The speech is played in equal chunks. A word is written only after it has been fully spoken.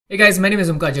Hey guys, my name is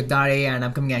Umka Jagdare and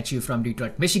I'm coming at you from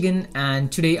Detroit, Michigan.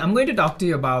 And today I'm going to talk to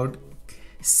you about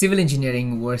civil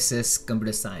engineering versus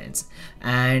computer science.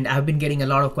 And I've been getting a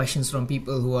lot of questions from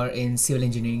people who are in civil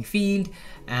engineering field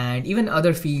and even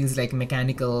other fields like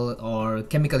mechanical or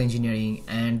chemical engineering.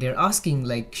 And they're asking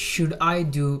like, should I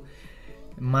do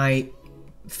my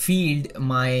field,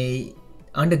 my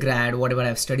undergrad, whatever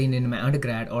I've studied in my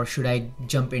undergrad, or should I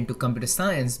jump into computer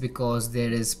science because there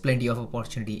is plenty of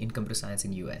opportunity in computer science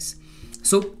in US.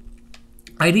 So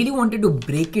I really wanted to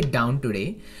break it down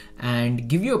today and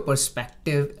give you a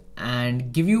perspective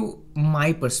and give you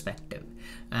my perspective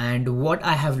and what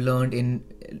I have learned in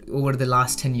over the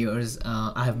last 10 years.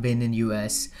 I have been in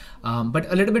US,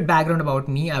 but a little bit background about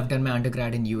me. I've done my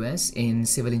undergrad in US in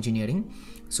civil engineering.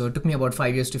 So it took me about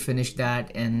 5 years to finish that,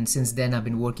 and since then I've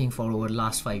been working for over the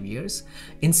last 5 years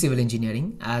in civil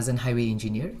engineering as an highway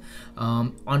engineer.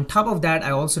 On top of that,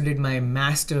 I also did my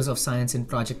Masters of Science in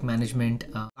Project Management.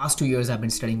 Last 2 years I've been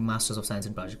studying Masters of Science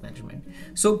in Project Management.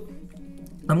 So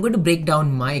I'm going to break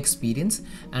down my experience,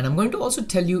 and I'm going to also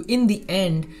tell you in the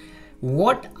end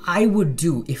what I would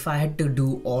do if I had to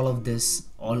do all of this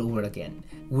all over again.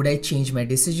 Would I change my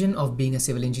decision of being a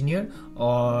civil engineer,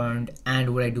 and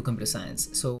would I do computer science?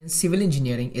 So civil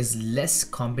engineering is less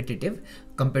competitive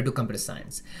compared to computer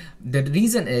science. The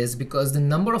reason is because the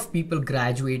number of people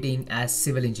graduating as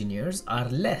civil engineers are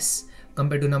less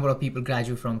compared to number of people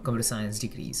graduate from computer science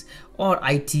degrees or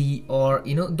IT or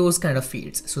those kind of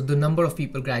fields. So the number of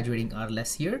people graduating are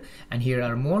less here, and here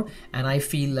are more, and I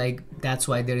feel like that's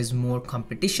why there is more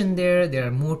competition there. There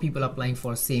are more people applying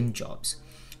for same jobs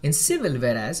in civil,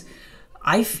 whereas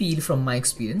I feel from my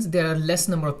experience there are less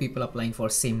number of people applying for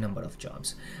same number of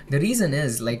jobs. The reason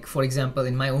is, like, for example,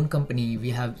 in my own company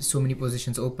we have so many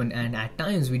positions open, and at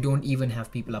times we don't even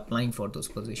have people applying for those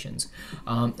positions.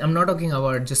 I'm not talking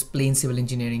about just plain civil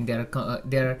engineering. There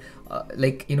are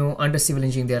under civil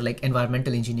engineering there are like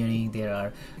environmental engineering, there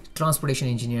are transportation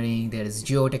engineering, there is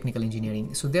geotechnical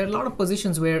engineering. So there are a lot of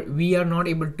positions where we are not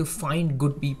able to find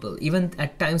good people. Even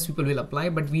at times people will apply,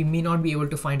 but we may not be able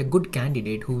to find a good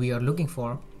candidate who we are looking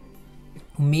for,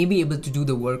 who may be able to do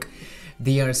the work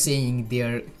they are saying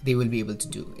they will be able to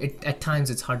do. At times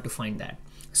it's hard to find that.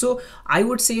 So I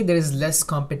would say there is less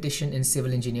competition in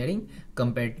civil engineering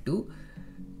compared to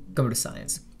computer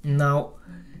science. Now,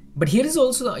 but here is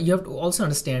also, you have to also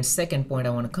understand, second point I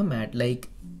want to come at, like,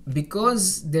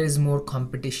 because there is more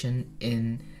competition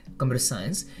in computer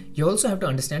science, you also have to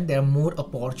understand there are more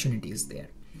opportunities there.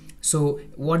 So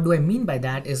what do I mean by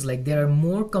that is, like, there are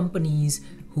more companies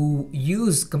who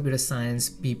use computer science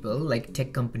people, like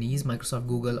tech companies, Microsoft,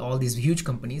 Google, all these huge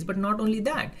companies. But not only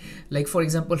that, like for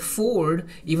example Ford,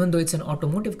 even though it's an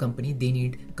automotive company, they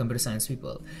need computer science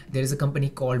people. There is a company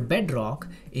called Bedrock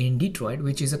in Detroit,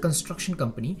 which is a construction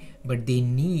company, but they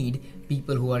need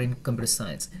people who are in computer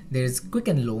science. There is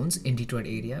Quicken Loans in Detroit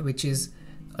area, which is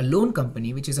a loan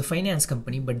company, which is a finance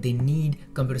company, but they need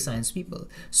computer science people.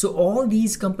 So all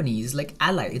these companies, like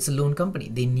Ally, it's a loan company,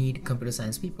 they need computer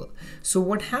science people. So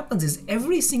what happens is,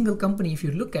 every single company, if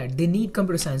you look at, they need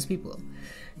computer science people.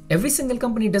 Every single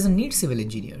company doesn't need civil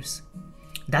engineers.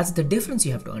 That's the difference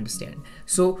you have to understand.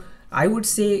 So I would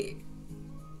say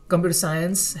computer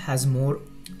science has more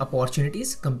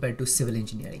opportunities compared to civil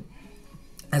engineering.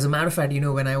 As a matter of fact,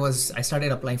 when I started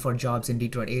applying for jobs in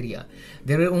Detroit area,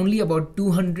 there were only about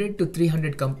 200 to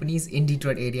 300 companies in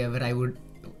Detroit area where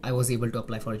I was able to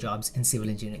apply for jobs in civil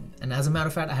engineering. And as a matter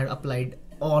of fact, I had applied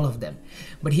all of them.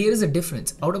 But here is a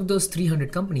difference. Out of those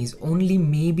 300 companies, only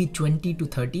maybe 20 to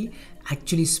 30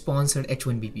 actually sponsored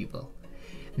H1B people.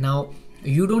 Now,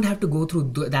 you don't have to go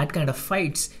through that kind of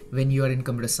fights when you are in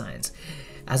computer science.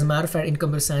 As a matter of fact, in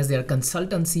computer science, there are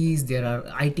consultancies, there are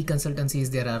IT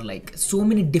consultancies, there are like so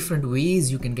many different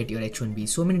ways you can get your H1B,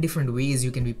 so many different ways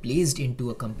you can be placed into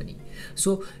a company.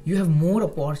 So you have more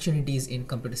opportunities in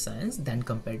computer science than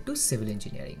compared to civil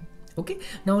engineering. Okay,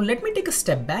 now let me take a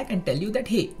step back and tell you that,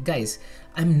 hey guys,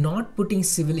 I'm not putting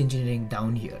civil engineering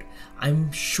down here.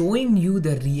 I'm showing you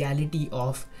the reality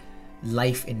of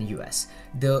life in US.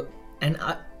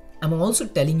 I'm also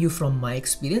telling you from my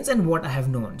experience and what I have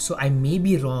known. So I may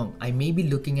be wrong. I may be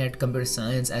looking at computer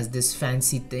science as this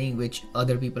fancy thing which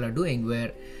other people are doing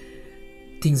where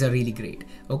things are really great.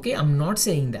 Okay, I'm not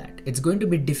saying that. It's going to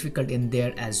be difficult in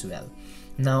there as well.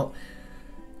 Now,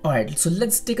 all right, so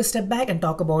let's take a step back and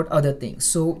talk about other things.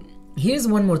 So here's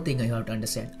one more thing you have to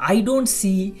understand. I don't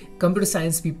see computer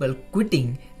science people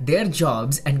quitting their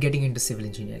jobs and getting into civil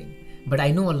engineering. But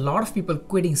I know a lot of people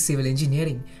quitting civil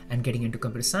engineering and getting into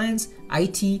computer science,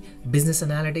 IT, business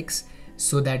analytics,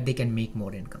 so that they can make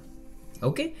more income.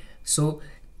 Okay, so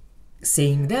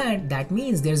Saying that, that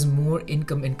means there's more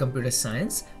income in computer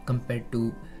science compared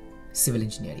to civil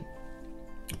engineering.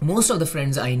 Most of the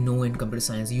friends I know in computer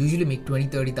science usually make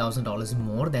 $20,000-$30,000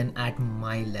 more than at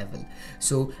my level.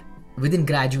 So within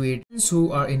graduates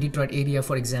who are in Detroit area,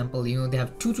 for example, they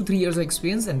have 2 to 3 years of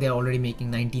experience and they're already making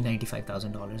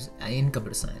 $90,000-$95,000 in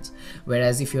computer science.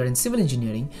 Whereas if you're in civil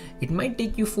engineering, it might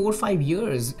take you 4 or 5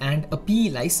 years and a PE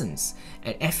license,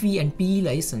 an FE and PE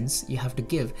license you have to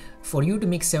give for you to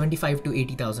make $75,000 to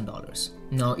 $80,000.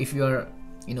 Now, if you're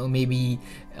maybe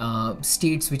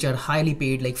states which are highly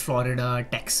paid like Florida,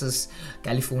 Texas,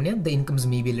 California, the incomes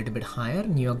may be a little bit higher.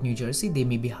 New York, New Jersey, they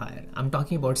may be higher. I'm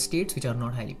talking about states which are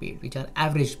not highly paid, which are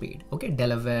average paid. Okay,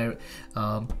 Delaware,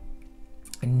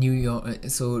 New York,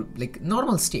 so like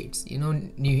normal states,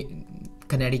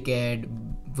 Connecticut,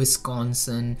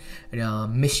 Wisconsin,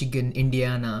 Michigan,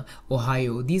 Indiana,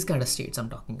 Ohio, these kind of states I'm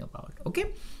talking about.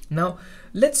 Okay, now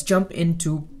let's jump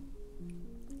into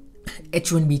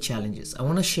H1B challenges. I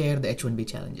want to share the H1B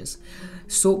challenges.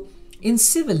 So in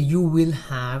civil, you will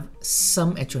have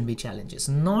some H1B challenges.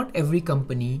 Not every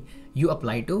company you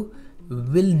apply to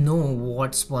will know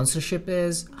what sponsorship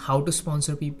is, how to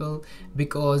sponsor people,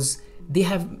 because they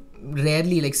have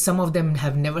rarely, like some of them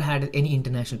have never had any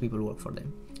international people work for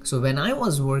them. So when I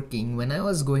was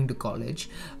going to college,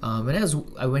 I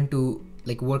went to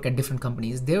work at different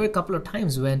companies, there were a couple of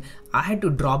times when I had to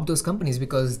drop those companies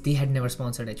because they had never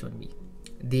sponsored H1B.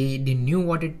 They didn't knew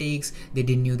what it takes, they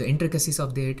didn't knew the intricacies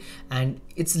of it, and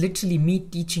it's literally me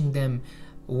teaching them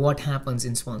what happens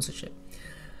in sponsorship.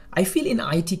 I feel in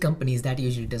IT companies that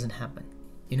usually doesn't happen,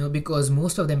 because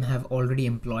most of them have already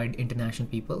employed international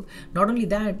people. Not only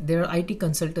that, there are IT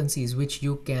consultancies which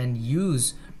you can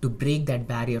use to break that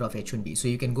barrier of H1B. So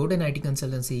you can go to an IT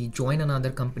consultancy, join another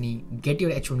company, get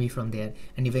your H1B from there,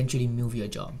 and eventually move your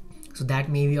job. So that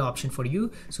may be an option for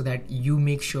you, so that you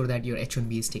make sure that your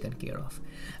H1B is taken care of.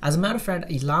 As a matter of fact,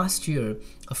 last year,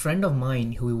 a friend of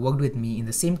mine who worked with me in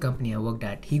the same company I worked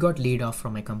at, he got laid off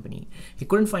from my company. He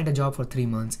couldn't find a job for 3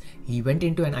 months. He went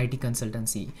into an IT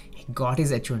consultancy. He got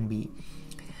his H1B.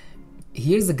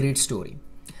 Here's the great story.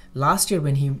 Last year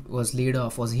when he was laid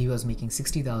off, he was making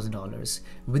 $60,000.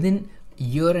 Within a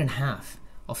year and a half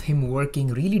of him working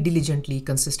really diligently,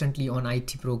 consistently on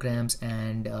IT programs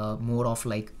and more of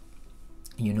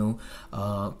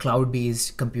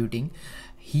cloud-based computing,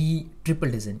 he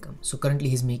tripled his income. So currently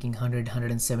he's making $100,000,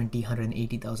 $170,000,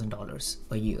 $180,000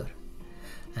 a year,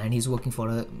 and he's working for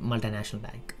a multinational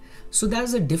bank. So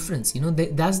that's the difference,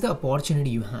 that's the opportunity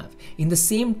you have. In the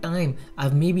same time,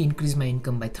 I've maybe increased my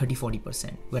income by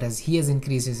 30-40%, whereas he has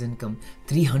increased his income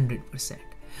 300%.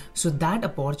 So that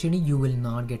opportunity you will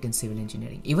not get in civil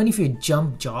engineering. Even if you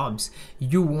jump jobs,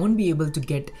 you won't be able to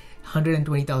get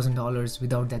 $120,000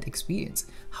 without that experience.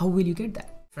 How will you get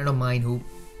that? A friend of mine who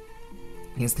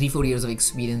has 3-4 years of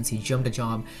experience, he jumped a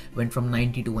job, went from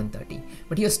 90 to 130,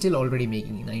 but he was still already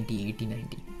making 90, 80,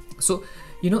 90. So,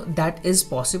 that is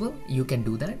possible. You can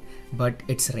do that, but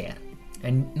it's rare.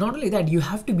 And not only that, you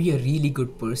have to be a really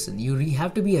good person. You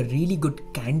have to be a really good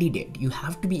candidate. You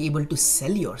have to be able to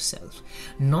sell yourself.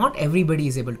 Not everybody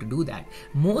is able to do that.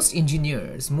 Most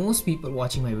engineers, most people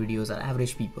watching my videos are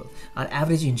average people, are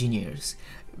average engineers.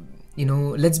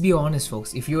 Let's be honest,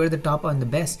 folks. If you are the top and the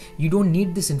best, you don't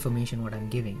need this information what I'm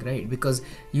giving, right? Because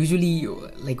usually,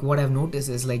 what I've noticed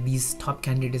is these top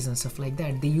candidates and stuff like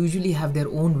that, they usually have their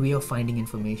own way of finding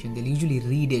information. They'll usually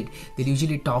read it. They'll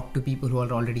usually talk to people who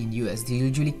are already in US. They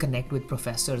usually connect with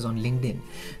professors on LinkedIn.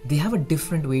 They have a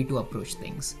different way to approach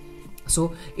things.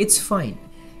 So it's fine.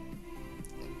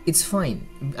 It's fine.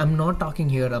 I'm not talking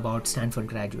here about Stanford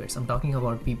graduates. I'm talking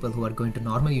about people who are going to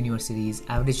normal universities,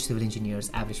 average civil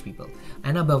engineers, average people,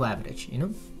 and above average,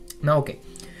 Now, okay.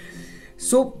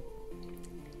 So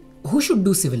who should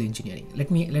do civil engineering? Let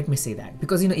me say that,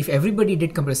 because if everybody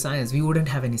did computer science, we wouldn't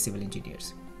have any civil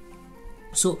engineers.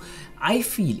 So I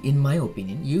feel, in my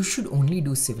opinion, you should only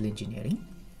do civil engineering,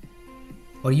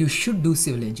 or you should do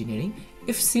civil engineering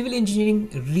if civil engineering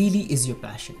really is your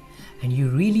passion and you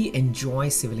really enjoy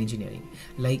civil engineering.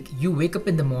 Like you wake up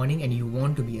in the morning and you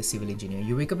want to be a civil engineer.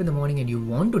 You wake up in the morning and you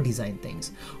want to design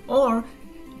things, or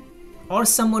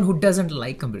someone who doesn't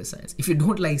like computer science. If you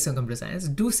don't like some computer science,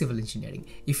 do civil engineering.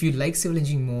 If you like civil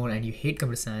engineering more and you hate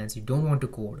computer science, you don't want to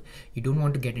code, you don't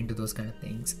want to get into those kind of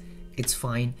things, it's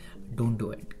fine. Don't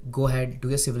do it. Go ahead, do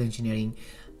your civil engineering.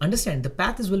 Understand the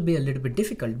paths will be a little bit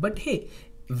difficult, but hey,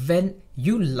 when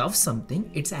you love something,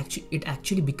 it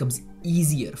actually becomes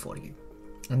easier for you.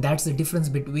 And that's the difference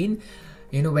between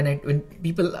You know, when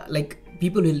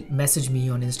people will message me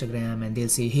on Instagram and they'll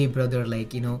say, hey brother,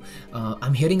 like, you know,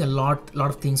 I'm hearing a lot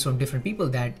of things from different people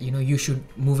that, you know, you should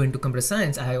move into computer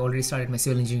science. I already started my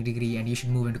civil engineering degree and you should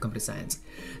move into computer science.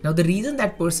 Now the reason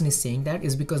that person is saying that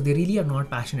is because they really are not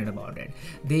passionate about it.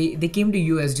 They came to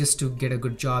US just to get a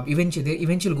good job. Eventually their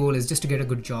eventual goal is just to get a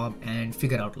good job and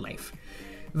figure out life.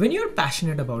 When you're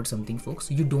passionate about something, folks,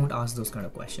 you don't ask those kind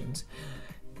of questions.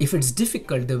 If it's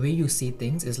difficult, the way you say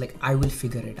things is like, I will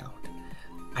figure it out.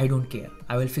 I don't care.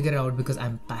 I will figure it out because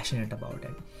I'm passionate about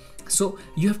it. So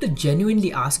you have to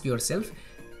genuinely ask yourself,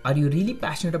 are you really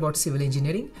passionate about civil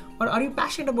engineering, or are you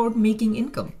passionate about making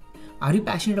income? Are you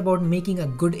passionate about making a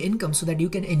good income so that you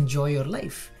can enjoy your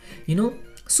life? You know,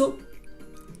 so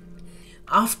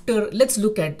let's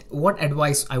look at what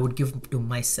advice I would give to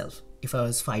myself if I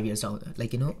was 5 years down.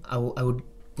 Like, you know, I would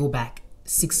go back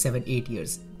 6, 7, 8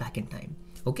 years back in time.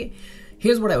 Okay,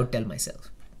 here's what I would tell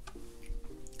myself.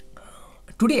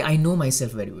 Today I know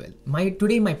myself very well.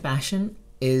 Today my passion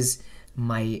is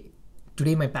my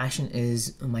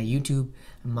YouTube,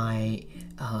 my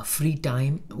free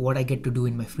time, what I get to do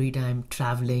in my free time,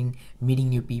 traveling, meeting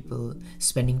new people,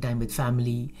 spending time with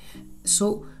family.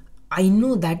 So I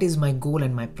know that is my goal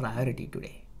and my priority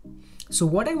today. So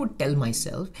what I would tell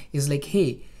myself is like,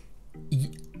 hey,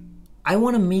 I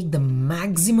want to make the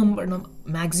maximum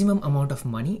amount of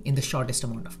money in the shortest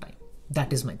amount of time.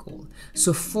 That is my goal.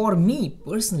 So for me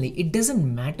personally, it doesn't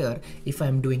matter if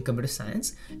I'm doing computer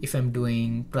science, if I'm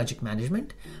doing project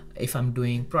management, if I'm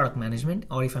doing product management,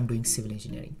 or if I'm doing civil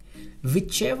engineering.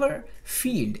 Whichever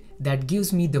field that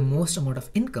gives me the most amount of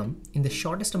income in the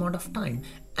shortest amount of time,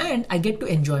 and I get to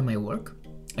enjoy my work.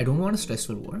 I don't want a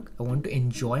stressful work. I want to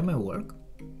enjoy my work.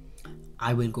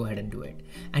 I will go ahead and do it.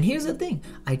 And here's the thing,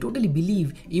 I totally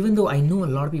believe, even though I know a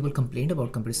lot of people complained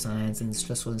about computer science and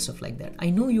stressful and stuff like that,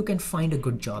 I know you can find a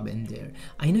good job in there.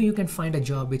 I know you can find a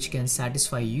job which can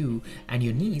satisfy you and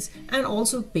your needs and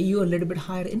also pay you a little bit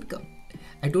higher income.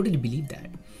 I totally believe that.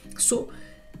 So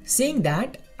saying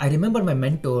that, I remember my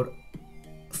mentor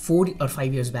 4 or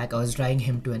 5 years back, I was driving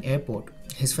him to an airport.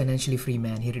 He's financially free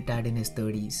man, he retired in his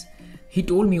 30s. He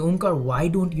told me, Omkar, why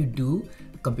don't you do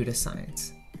computer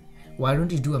science? Why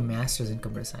don't you do a master's in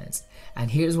computer science?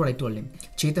 And here's what I told him.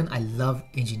 Chetan, I love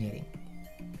engineering.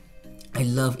 I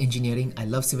love engineering. I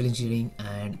love civil engineering,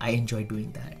 and I enjoy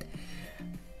doing that.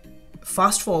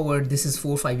 Fast forward, this is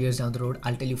 4 or 5 years down the road.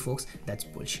 I'll tell you folks, that's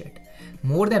bullshit.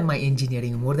 More than my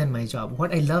engineering, more than my job,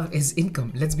 what I love is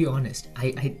income. Let's be honest.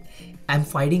 I'm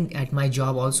fighting at my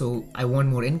job also. I want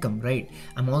more income, right?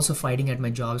 I'm also fighting at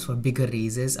my jobs for bigger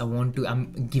raises.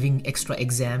 I'm giving extra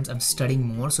exams. I'm studying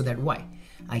more so that why?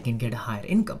 I can get a higher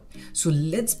income. So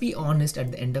let's be honest,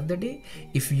 at the end of the day,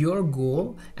 if your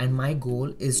goal and my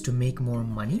goal is to make more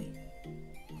money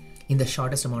in the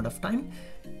shortest amount of time,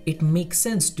 it makes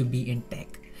sense to be in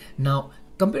tech. Now,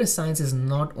 computer science is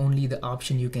not only the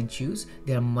option you can choose,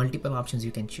 there are multiple options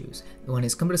you can choose. One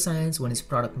is computer science, one is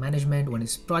product management, one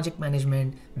is project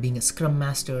management, being a scrum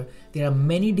master. There are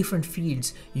many different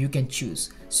fields you can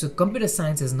choose. So computer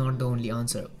science is not the only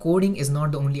answer. Coding is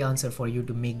not the only answer for you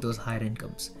to make those higher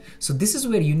incomes. So this is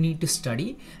where you need to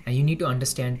study and you need to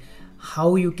understand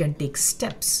how you can take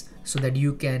steps so that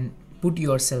you can put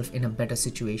yourself in a better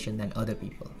situation than other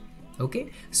people.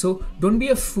 Okay, so don't be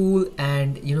a fool,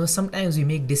 and you know, sometimes we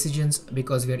make decisions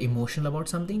because we are emotional about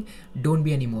something. Don't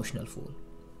be an emotional fool.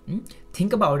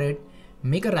 Think about it,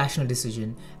 make a rational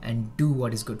decision, and do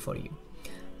what is good for you.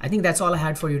 I think that's all I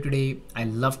had for you today. I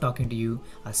love talking to you.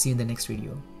 I'll see you in the next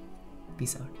video.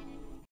 Peace out.